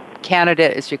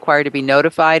candidate is required to be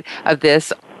notified of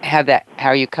this, how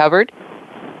are you covered?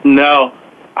 No.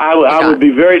 I would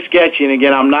be very sketchy, and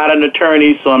again, I'm not an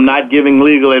attorney, so I'm not giving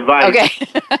legal advice. Okay.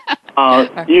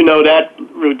 You know that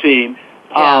routine.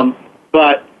 Yeah.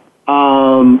 But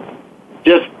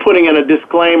just putting in a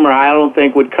disclaimer, I don't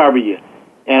think would cover you.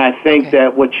 And I think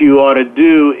that what you ought to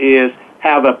do is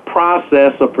have a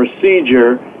process, a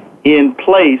procedure in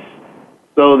place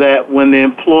so that when the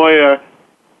employer,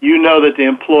 you know that the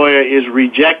employer is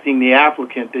rejecting the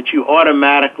applicant, that you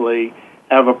automatically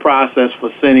have a process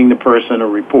for sending the person a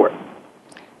report.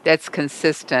 That's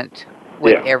consistent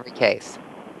with every case.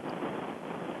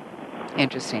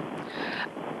 Interesting.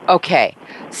 Okay,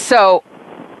 so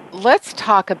let's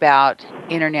talk about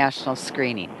international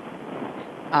screening.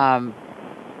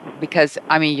 Because,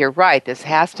 you're right, this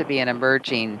has to be an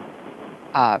emerging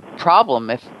problem,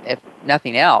 if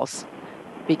nothing else,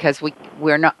 because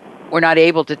we're not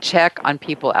able to check on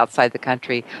people outside the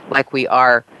country like we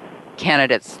are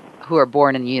candidates who are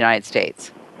born in the United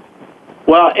States.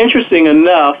 Well, interesting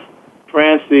enough,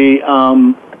 Francie,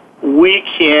 we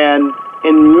can,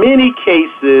 in many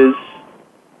cases,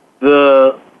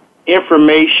 the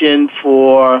information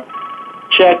for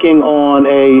checking on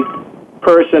a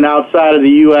person outside of the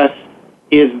U.S.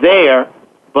 is there,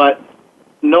 but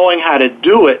knowing how to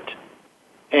do it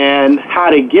and how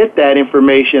to get that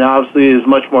information obviously is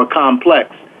much more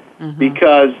complex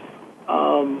because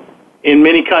in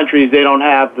many countries they don't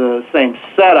have the same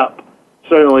setup,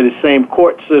 certainly the same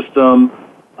court system,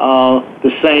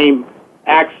 the same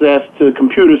access to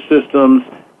computer systems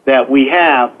that we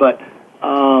have, but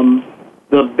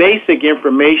the basic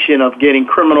information of getting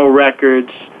criminal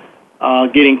records,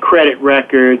 getting credit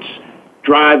records,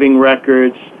 driving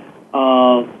records,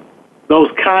 those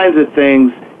kinds of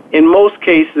things, in most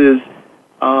cases,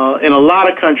 in a lot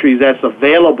of countries that's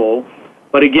available,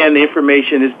 but again, the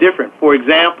information is different. For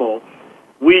example,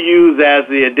 we use as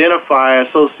the identifier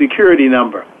a Social Security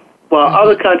number. Well,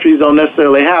 other countries don't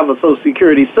necessarily have a Social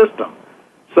Security system.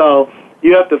 So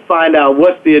you have to find out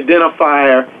what's the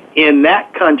identifier in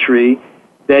that country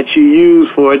that you use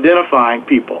for identifying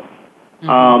people.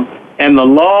 And the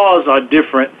laws are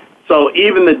different, so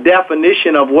even the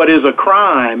definition of what is a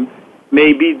crime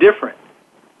may be different.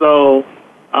 So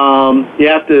you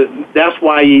have to. That's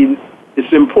why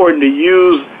it's important to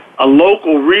use a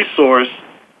local resource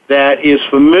that is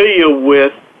familiar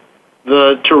with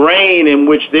the terrain in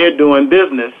which they're doing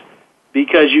business,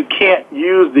 because you can't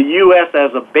use the U.S.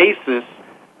 as a basis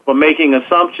for making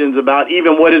assumptions about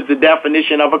even what is the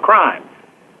definition of a crime.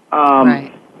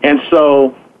 Right. And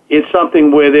so it's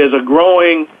something where there's a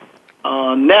growing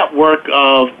network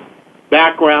of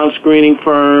background screening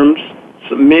firms,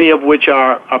 many of which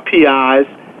are PIs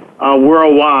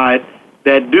worldwide,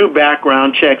 that do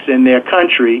background checks in their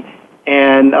country.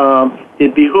 And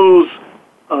it behooves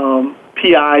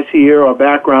PIs here or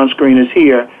background screeners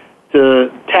here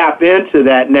to tap into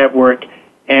that network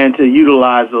and to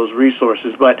utilize those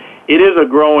resources. But it is a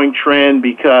growing trend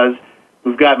because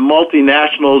we've got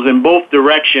multinationals in both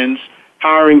directions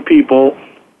hiring people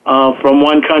from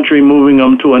one country, moving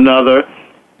them to another.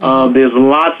 There's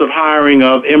lots of hiring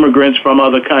of immigrants from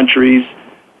other countries.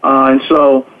 And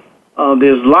so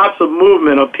there's lots of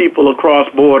movement of people across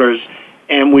borders,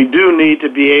 and we do need to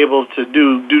be able to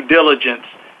do due diligence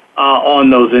on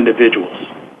those individuals.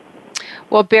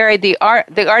 Well, Barry, the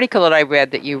article that I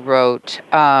read that you wrote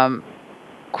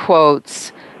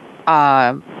quotes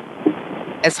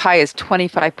as high as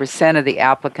 25% of the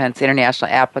applicants, international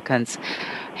applicants,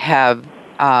 have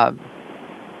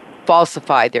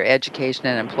falsified their education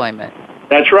and employment.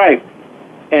 That's right.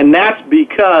 And that's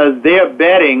because they're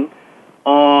betting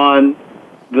on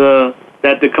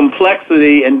that the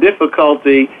complexity and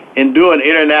difficulty in doing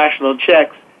international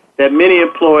checks, that many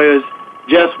employers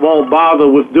just won't bother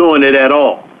with doing it at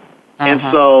all. And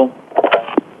so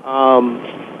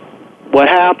what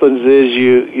happens is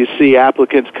you see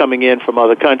applicants coming in from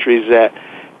other countries that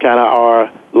kind of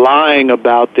are lying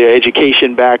about their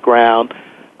education background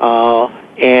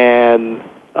and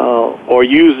or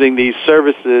using these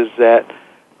services that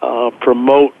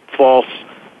promote false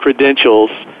credentials.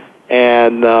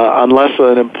 And unless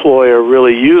an employer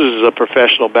really uses a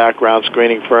professional background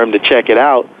screening firm to check it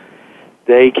out,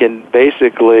 they can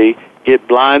basically get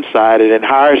blindsided and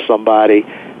hire somebody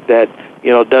that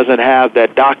doesn't have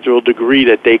that doctoral degree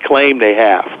that they claim they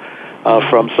have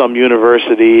from some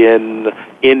university in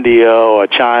India or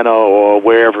China or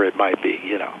wherever it might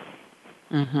be.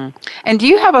 And do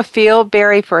you have a feel,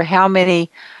 Barry, for how many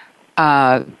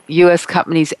U.S.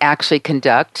 companies actually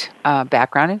conduct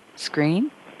background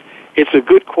screening? It's a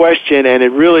good question, and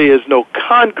it really is no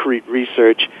concrete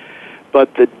research,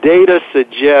 but the data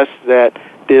suggests that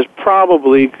there's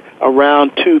probably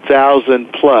around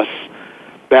 2,000 plus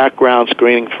background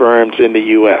screening firms in the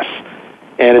U.S.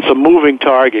 And it's a moving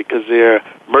target because there are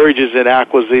mergers and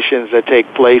acquisitions that take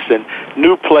place and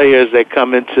new players that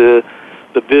come into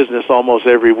the business almost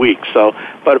every week. So,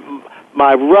 but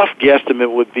my rough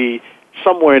guesstimate would be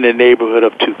somewhere in the neighborhood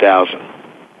of 2,000.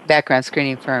 Background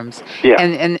screening firms. Yeah.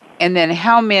 And then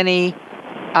how many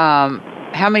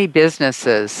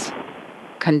businesses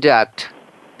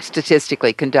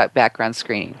statistically conduct background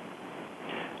screening?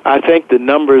 I think the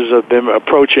numbers have been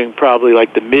approaching probably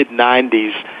like the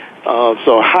mid-90s.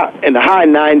 In the high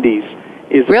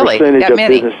 90s is the percentage of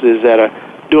businesses that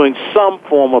are doing some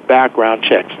form of background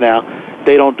checks. Now,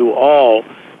 they don't do all,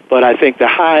 but I think the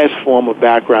highest form of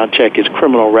background check is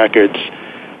criminal records.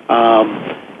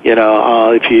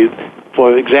 If you,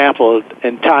 for example,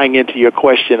 and tying into your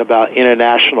question about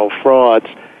international frauds,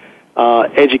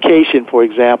 education, for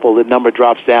example, the number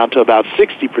drops down to about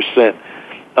 60%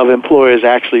 of employers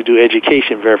actually do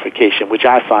education verification, which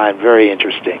I find very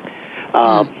interesting.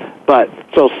 But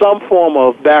so some form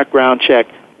of background check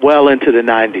well into the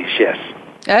 90s, yes.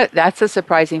 That's a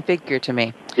surprising figure to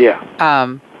me. Yeah.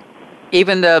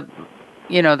 Even the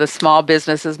small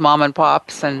businesses, mom and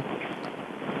pops, and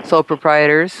sole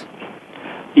proprietors.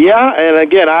 Yeah, and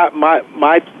again,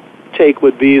 my take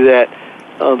would be that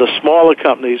the smaller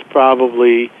companies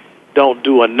probably don't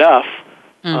do enough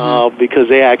because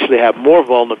they actually have more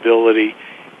vulnerability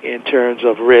in terms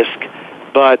of risk.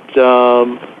 But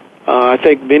I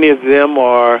think many of them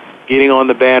are getting on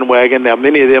the bandwagon. Now,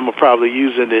 many of them are probably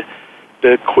using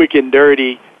the quick and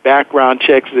dirty background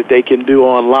checks that they can do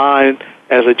online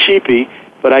as a cheapie,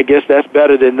 but I guess that's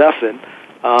better than nothing.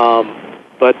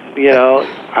 But,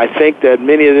 I think that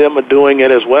many of them are doing it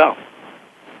as well.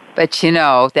 But,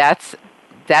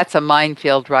 that's a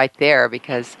minefield right there,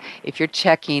 because if you're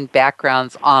checking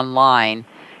backgrounds online,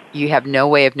 you have no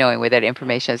way of knowing whether that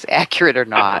information is accurate or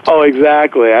not. Oh,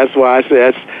 exactly. That's why I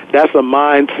say that's a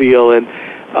minefield. And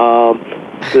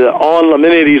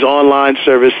many of these online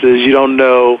services, you don't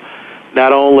know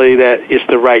not only that it's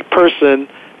the right person,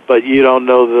 but you don't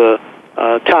know the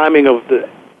timing of the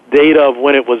data of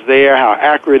when it was there, how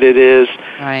accurate it is.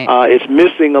 Right. It's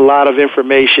missing a lot of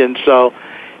information. So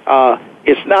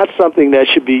it's not something that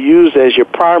should be used as your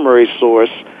primary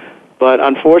source. But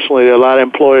unfortunately, there are a lot of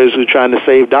employers who are trying to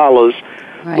save dollars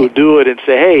who do it and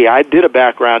say, hey, I did a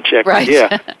background check. Right.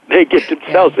 Yeah, they get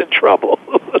themselves in trouble.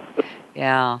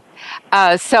 Yeah.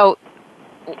 So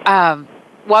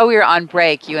while we were on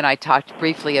break, you and I talked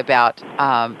briefly about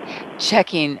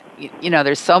checking.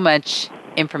 There's so much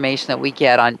information that we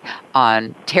get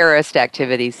on terrorist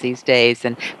activities these days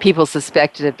and people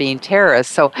suspected of being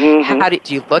terrorists. So how do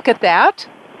you look at that?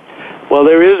 Well,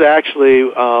 there is actually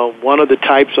one of the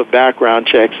types of background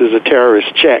checks is a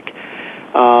terrorist check.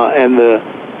 And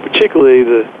particularly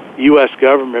the U.S.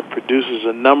 government produces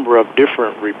a number of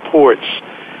different reports,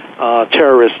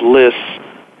 terrorist lists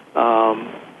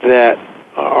that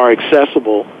are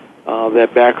accessible,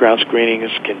 that background screening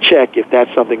can check if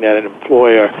that's something that an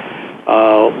employer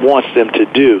wants them to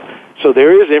do. So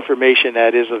there is information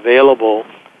that is available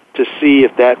to see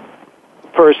if that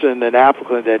person, an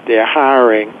applicant that they're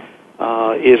hiring,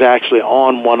 is actually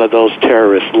on one of those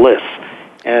terrorist lists.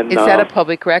 And is that a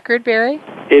public record, Barry?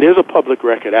 It is a public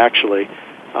record, actually.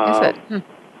 Is it?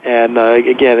 And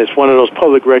again, it's one of those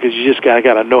public records. You just got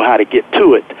to know how to get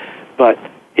to it, but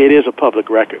it is a public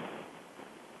record.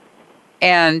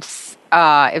 And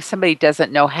if somebody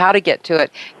doesn't know how to get to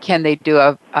it, can they do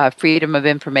a Freedom of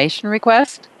Information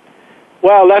request?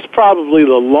 Well, that's probably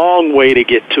the long way to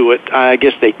get to it. I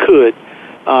guess they could,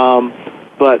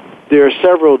 but there are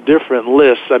several different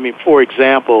lists. I mean, for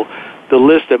example, the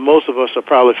list that most of us are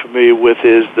probably familiar with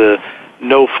is the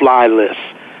no-fly list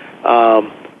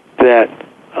that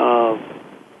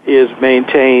is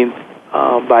maintained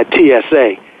by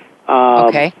TSA.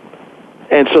 Okay.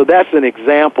 And so that's an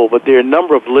example, but there are a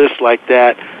number of lists like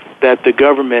that the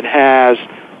government has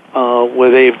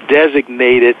where they've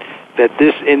designated that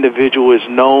this individual is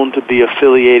known to be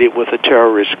affiliated with a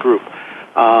terrorist group,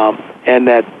 and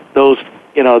that those,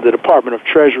 the Department of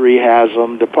Treasury has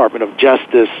them, Department of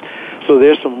Justice. So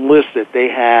there's some lists that they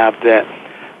have that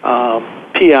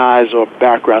PIs or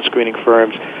background screening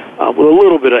firms with a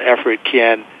little bit of effort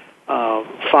can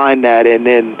find that and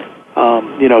then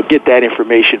get that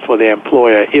information for the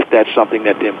employer if that's something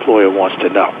that the employer wants to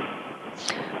know.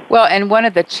 Well, and one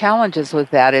of the challenges with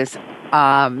that is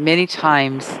many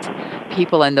times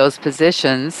people in those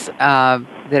positions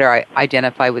that are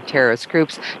identified with terrorist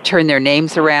groups turn their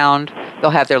names around.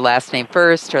 They'll have their last name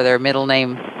first or their middle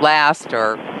name last.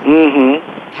 Or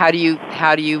how do you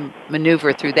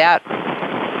maneuver through that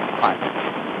part?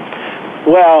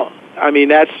 Well, I mean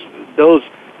those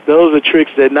are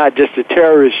tricks that not just the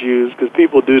terrorists use, because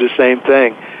people do the same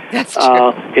thing. That's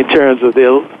true. In terms of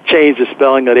they'll change the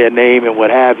spelling of their name and what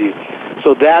have you.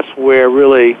 So that's where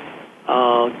really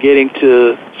getting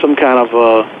to some kind of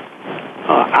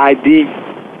ID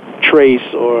trace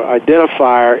or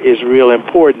identifier is real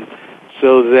important,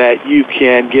 so that you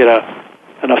can get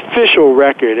an official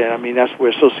record. And I mean that's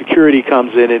where Social Security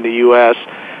comes in the U.S.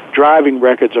 Driving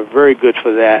records are very good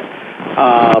for that.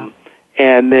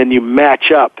 And then you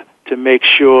match up to make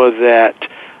sure that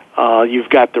you've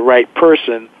got the right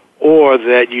person, or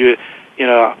that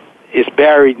it's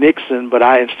Barry Nixon, but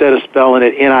instead of spelling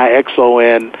it Nixon, I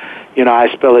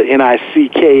spell it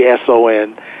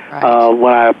Nickson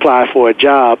when I apply for a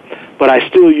job, but I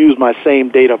still use my same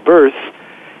date of birth,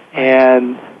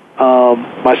 and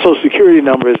my Social Security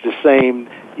number is the same.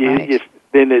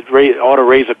 Then it ought to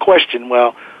raise a question.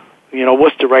 Well,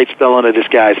 what's the right spelling of this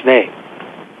guy's name?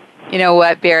 You know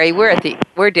what, Barry?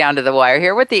 We're down to the wire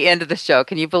here. We're at the end of the show.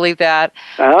 Can you believe that?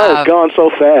 It's gone so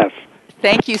fast.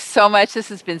 Thank you so much. This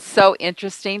has been so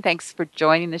interesting. Thanks for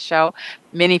joining the show.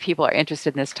 Many people are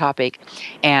interested in this topic.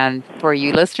 And for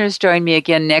you listeners, join me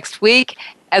again next week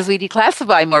as we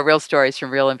declassify more real stories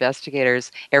from real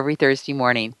investigators every Thursday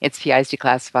morning. It's PI's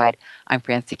Declassified. I'm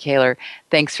Francie Kaler.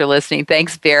 Thanks for listening.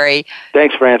 Thanks, Barry.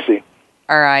 Thanks, Francie.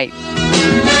 All right.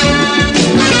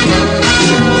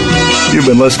 You've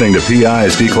been listening to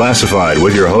PI's Declassified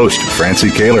with your host,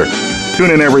 Francie Kaler.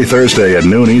 Tune in every Thursday at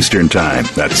noon Eastern Time.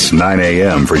 That's 9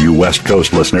 a.m. for you West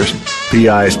Coast listeners.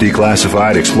 PI's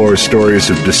Declassified explores stories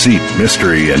of deceit,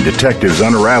 mystery, and detectives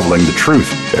unraveling the truth.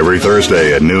 Every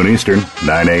Thursday at noon Eastern,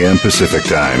 9 a.m. Pacific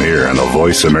Time here on the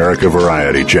Voice America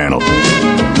Variety Channel.